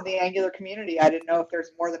Thomas in the Angular community. I didn't know if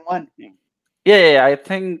there's more than one. Yeah, I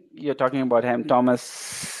think you're talking about him,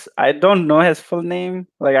 Thomas. I don't know his full name.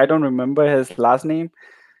 Like, I don't remember his last name.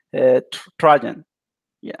 Trajan.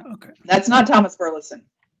 Yeah. Okay. That's not Thomas Burleson.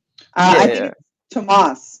 I think it's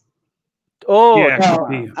Tomas. Oh,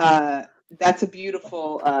 yeah. That's a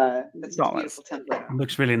beautiful. That's a beautiful template. It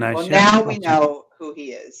looks really nice. Well, now we know who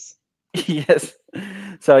he is. Yes.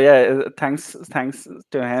 So yeah, thanks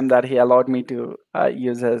to him that he allowed me to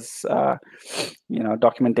use his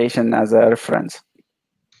documentation as a reference.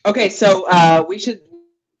 Okay, so we should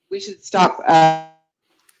stop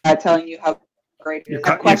telling you how great it is.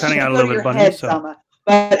 You're cutting out a little bit, Bunny. So.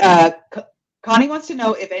 But Connie wants to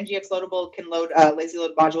know if ngX Loadable can load lazy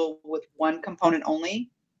load module with one component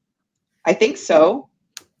only. I think so.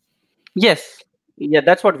 Yes. Yeah,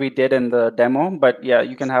 that's what we did in the demo. But yeah,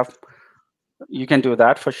 you can do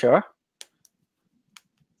that for sure.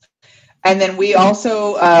 And then we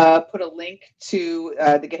also put a link to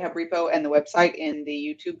the GitHub repo and the website in the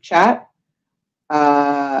YouTube chat.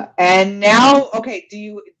 And now, okay, did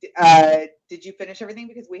you finish everything?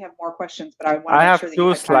 Because we have more questions, but I want to make sure that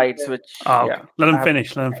two slides, which let them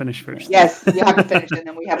finish. Let them finish first. Yes, you have to finish, and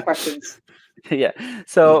then we have questions. Yeah.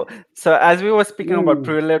 So as we were speaking about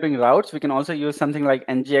preloading routes, we can also use something like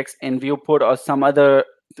ngX in viewport or some other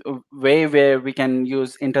way where we can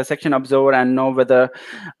use intersection observer and know whether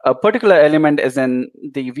a particular element is in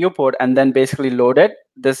the viewport and then basically load it.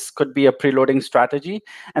 This could be a preloading strategy.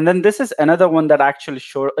 And then this is another one that I actually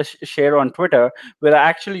share on Twitter, where I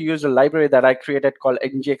actually use a library that I created called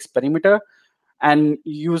ngX perimeter and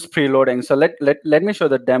use preloading. So let me show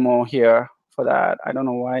the demo here for that. I don't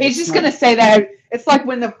know why. He's just going to say that it's like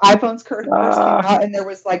when the iPhones first came out and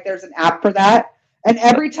there's an app for that. And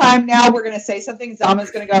every time now we're going to say something,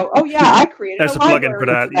 Zama's going to go, "Oh yeah, I created There's a a plugin library for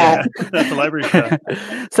that. Yeah, that's a library for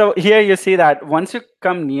that. So here you see that once you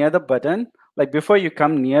come near the button, like before you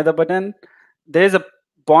come near the button, there's a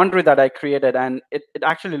boundary that I created, and it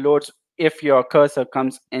actually loads if your cursor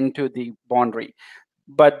comes into the boundary.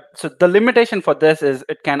 But so the limitation for this is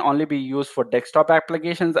it can only be used for desktop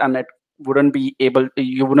applications, and it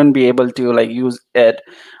you wouldn't be able to like use it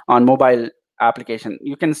on mobile application.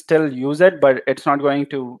 You can still use it, but it's not going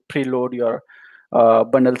to preload your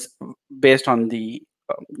bundles based on the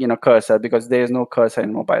cursor, because there is no cursor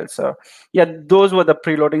in mobile. So yeah, those were the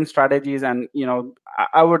preloading strategies. And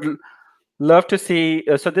I would love to see.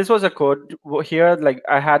 So this was a code here. Like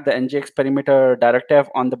I had the ngx perimeter directive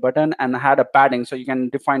on the button, and I had a padding, so you can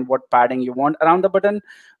define what padding you want around the button,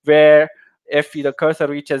 where if the cursor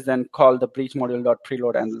reaches, then call the breach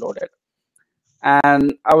module.preload and load it.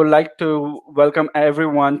 And I would like to welcome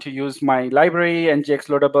everyone to use my library, ngx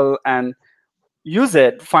loadable, and use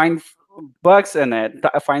it, find bugs in it,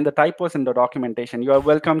 find the typos in the documentation. You are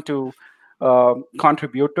welcome to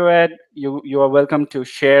contribute to it. You are welcome to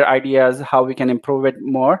share ideas how we can improve it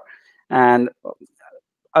more. And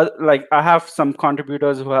like I have some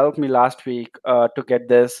contributors who helped me last week to get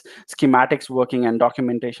this schematics working and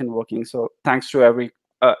documentation working. So thanks to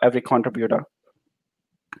every contributor.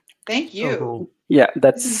 Thank you. So cool. Yeah,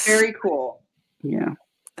 This is very cool. Yeah,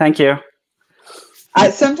 thank you.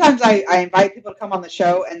 Sometimes I invite people to come on the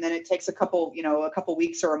show, and then it takes a couple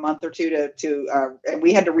weeks or a month or two to and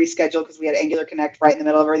we had to reschedule because we had Angular Connect right in the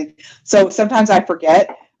middle of everything. So sometimes I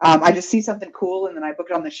forget. I just see something cool, and then I book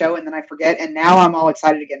it on the show, and then I forget. And now I'm all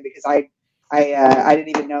excited again because I didn't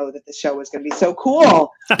even know that the show was going to be so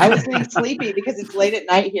cool. I was getting sleepy because it's late at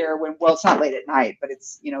night here. Well, it's not late at night, but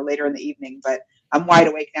it's later in the evening. But I'm wide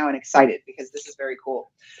awake now and excited because this is very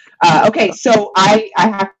cool. Okay, so I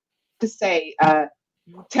have to say,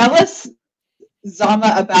 tell us,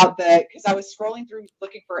 Zama, about because I was scrolling through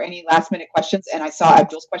looking for any last minute questions, and I saw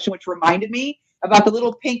Abdul's question, which reminded me about the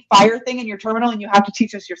little pink fire thing in your terminal, and you have to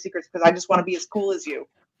teach us your secrets because I just want to be as cool as you.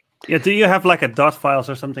 Yeah, do you have like a dot files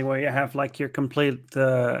or something where you have like your complete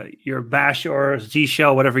your bash or Z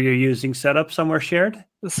shell, whatever you're using, set up somewhere shared?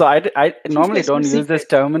 So I normally don't use this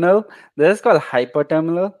terminal. This is called hyper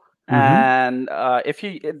terminal. And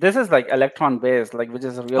this is like Electron based, like, which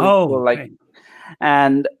is really cool. Like, okay.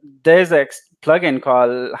 And there's a plugin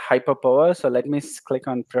called Hyperpower. So let me click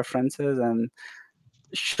on preferences and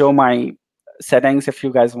show my settings if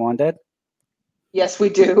you guys want it. Yes, we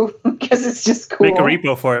do, because it's just cool. Make a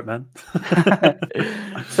repo for it, man.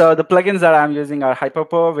 So the plugins that I'm using are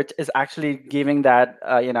Hyperpower, which is actually giving that,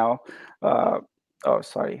 oh,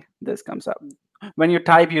 sorry, this comes up. When you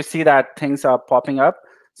type, you see that things are popping up.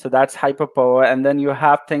 So that's Hyperpower. And then you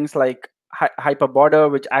have things like Hyper Border,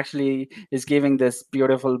 which actually is giving this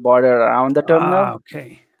beautiful border around the terminal.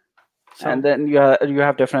 Okay. So, and then you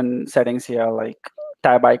have different settings here, like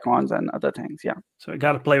tab icons and other things. Yeah. So I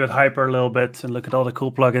got to play with Hyper a little bit and look at all the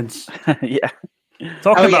cool plugins. Yeah.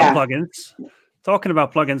 Talking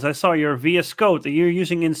about plugins, I saw your VS Code that you're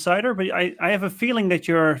using Insider, but I have a feeling that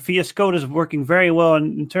your VS Code is working very well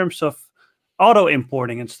in terms of auto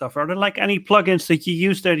importing and stuff. Are there like any plugins that you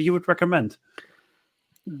use there that you would recommend?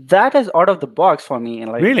 That is out of the box for me.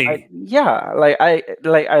 Like, really? I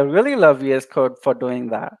really love VS Code for doing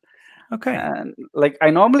that. Okay. And like I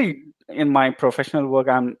normally in my professional work,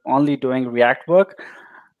 I'm only doing React work,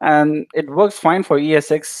 and it works fine for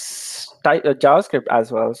ES6 JavaScript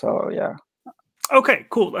as well. So yeah. Okay,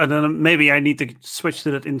 cool. And then maybe I need to switch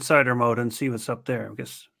to that Insider mode and see what's up there,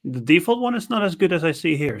 because the default one is not as good as I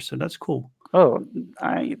see here. So that's cool. Oh,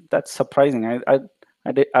 that's surprising.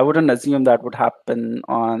 I wouldn't assume that would happen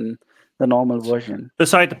on the normal version.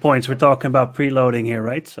 Beside the points, we're talking about preloading here,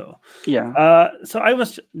 right? So yeah. So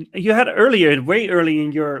you had way early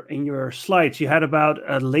in your slides, you had about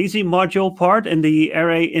a lazy module part in the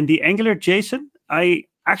array in the Angular JSON. I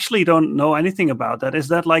actually don't know anything about that. Is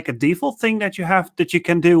that like a default thing that you have that you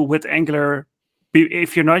can do with Angular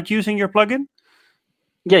if you're not using your plugin?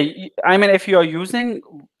 Yeah, I mean, if you are using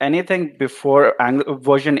anything before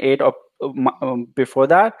version 8 or before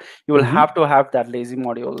that, you will have to have that lazy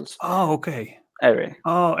modules. Oh, okay. Array.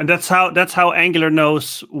 Oh, and that's how Angular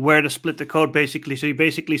knows where to split the code, basically. So you're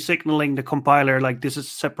basically signaling the compiler like this is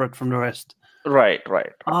separate from the rest. Right.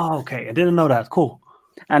 Oh, okay. I didn't know that. Cool.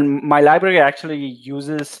 And my library actually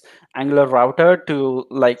uses Angular router to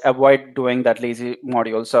like avoid doing that lazy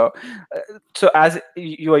module. So as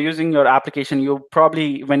you are using your application, you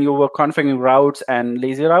probably, when you were configuring routes and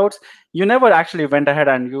lazy routes, you never actually went ahead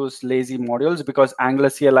and used lazy modules, because Angular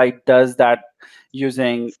CLI does that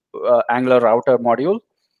using Angular router module.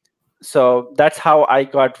 So that's how I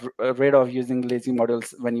got rid of using lazy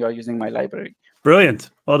models when you are using my library. Brilliant.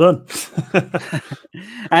 Well done.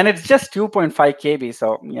 And it's just 2.5 KB.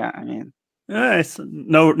 So yeah, I mean, it's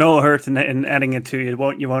no hurt in adding it to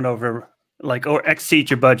you. You won't over or exceed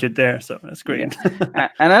your budget there. So that's great. Yeah.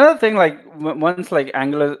 And another thing, like once like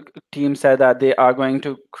Angular team said that they are going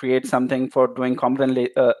to create something for doing component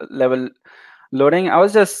level loading, I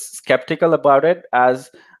was just skeptical about it, as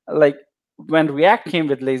like when React came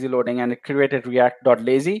with lazy loading and it created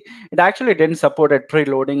react.lazy, it actually didn't support it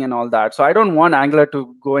preloading and all that. So I don't want Angular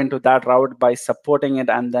to go into that route by supporting it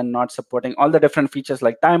and then not supporting all the different features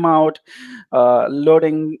like timeout,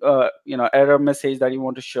 loading, error message that you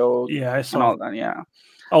want to show. Yeah, I saw and all that. Yeah,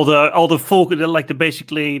 all the full, like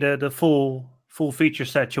basically the full feature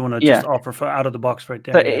set you want to just offer for out of the box right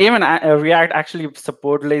there. So even React actually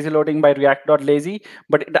support lazy loading by react.lazy,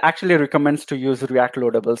 but it actually recommends to use React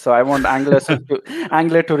loadable. So I want Angular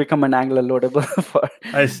to recommend Angular loadable for.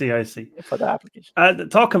 I see. For the application.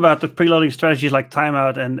 Talk about the preloading strategies like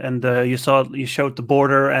timeout and you showed the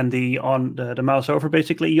border and the mouse over.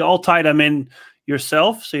 Basically, you all tie them in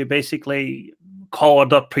yourself. So you basically call a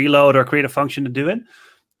 .preload or create a function to do it.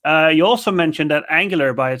 You also mentioned that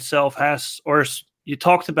Angular by itself has, or you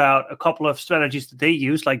talked about a couple of strategies that they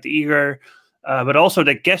use, like the eager, but also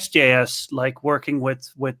the guest.js, like working with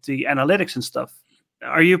the analytics and stuff.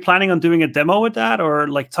 Are you planning on doing a demo with that, or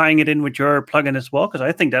like tying it in with your plugin as well? Because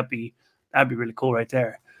I think that'd be really cool right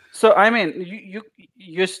there. So I mean,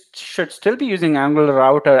 you should still be using Angular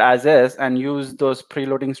router as is and use those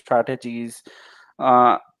preloading strategies.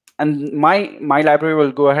 And my library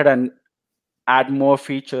will go ahead and add more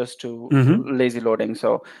features to lazy loading.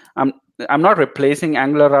 So I'm not replacing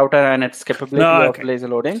Angular router and its capability of lazy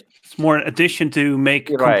loading. It's more an addition to make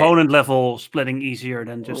component level splitting easier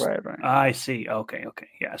than just. Right. I see. Okay.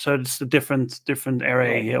 Yeah. So it's a different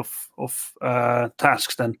array of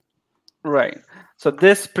tasks then. Right. So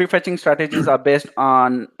this prefetching strategies are based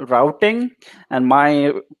on routing, and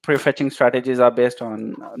my prefetching strategies are based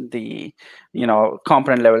on the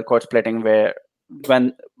component level code splitting, where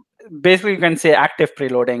when basically you can say active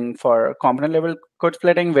preloading for component level code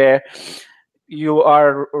splitting, where you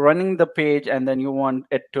are running the page and then you want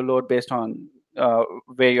it to load based on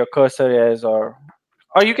where your cursor is, or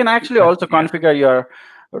you can actually also configure your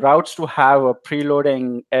routes to have a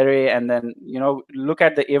preloading array and then look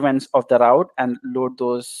at the events of the route and load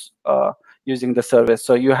those using the service.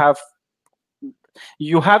 So you have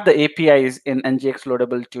the APIs in ngX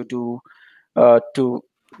loadable to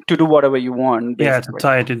do whatever you want. Basically. Yeah, to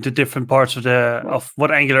tie it into different parts of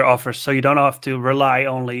what Angular offers, so you don't have to rely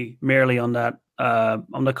merely on that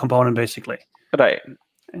on the component, basically. Right.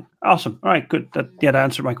 Okay. Awesome. All right. Good. That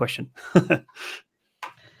answered my question.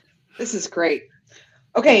 This is great.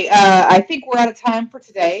 Okay, I think we're out of time for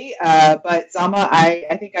today. But Zama,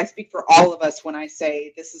 I think I speak for all of us when I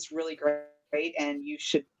say this is really great, and you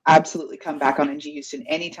should absolutely come back on ngHouston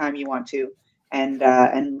anytime you want to.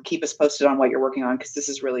 And keep us posted on what you're working on, because this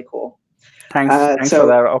is really cool. Thanks for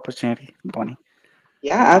that opportunity, Bonnie.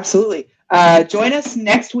 Yeah, absolutely. Join us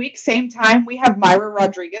next week, same time. We have Myra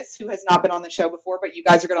Rodriguez, who has not been on the show before, but you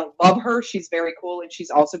guys are going to love her. She's very cool, and she's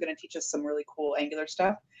also going to teach us some really cool Angular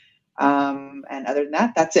stuff. And other than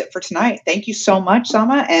that, that's it for tonight. Thank you so much,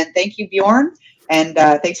 Zama, and thank you, Bjorn. And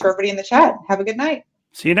thanks for everybody in the chat. Have a good night.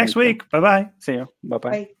 See you next week. Bye-bye. See you. Bye-bye.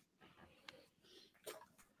 Bye.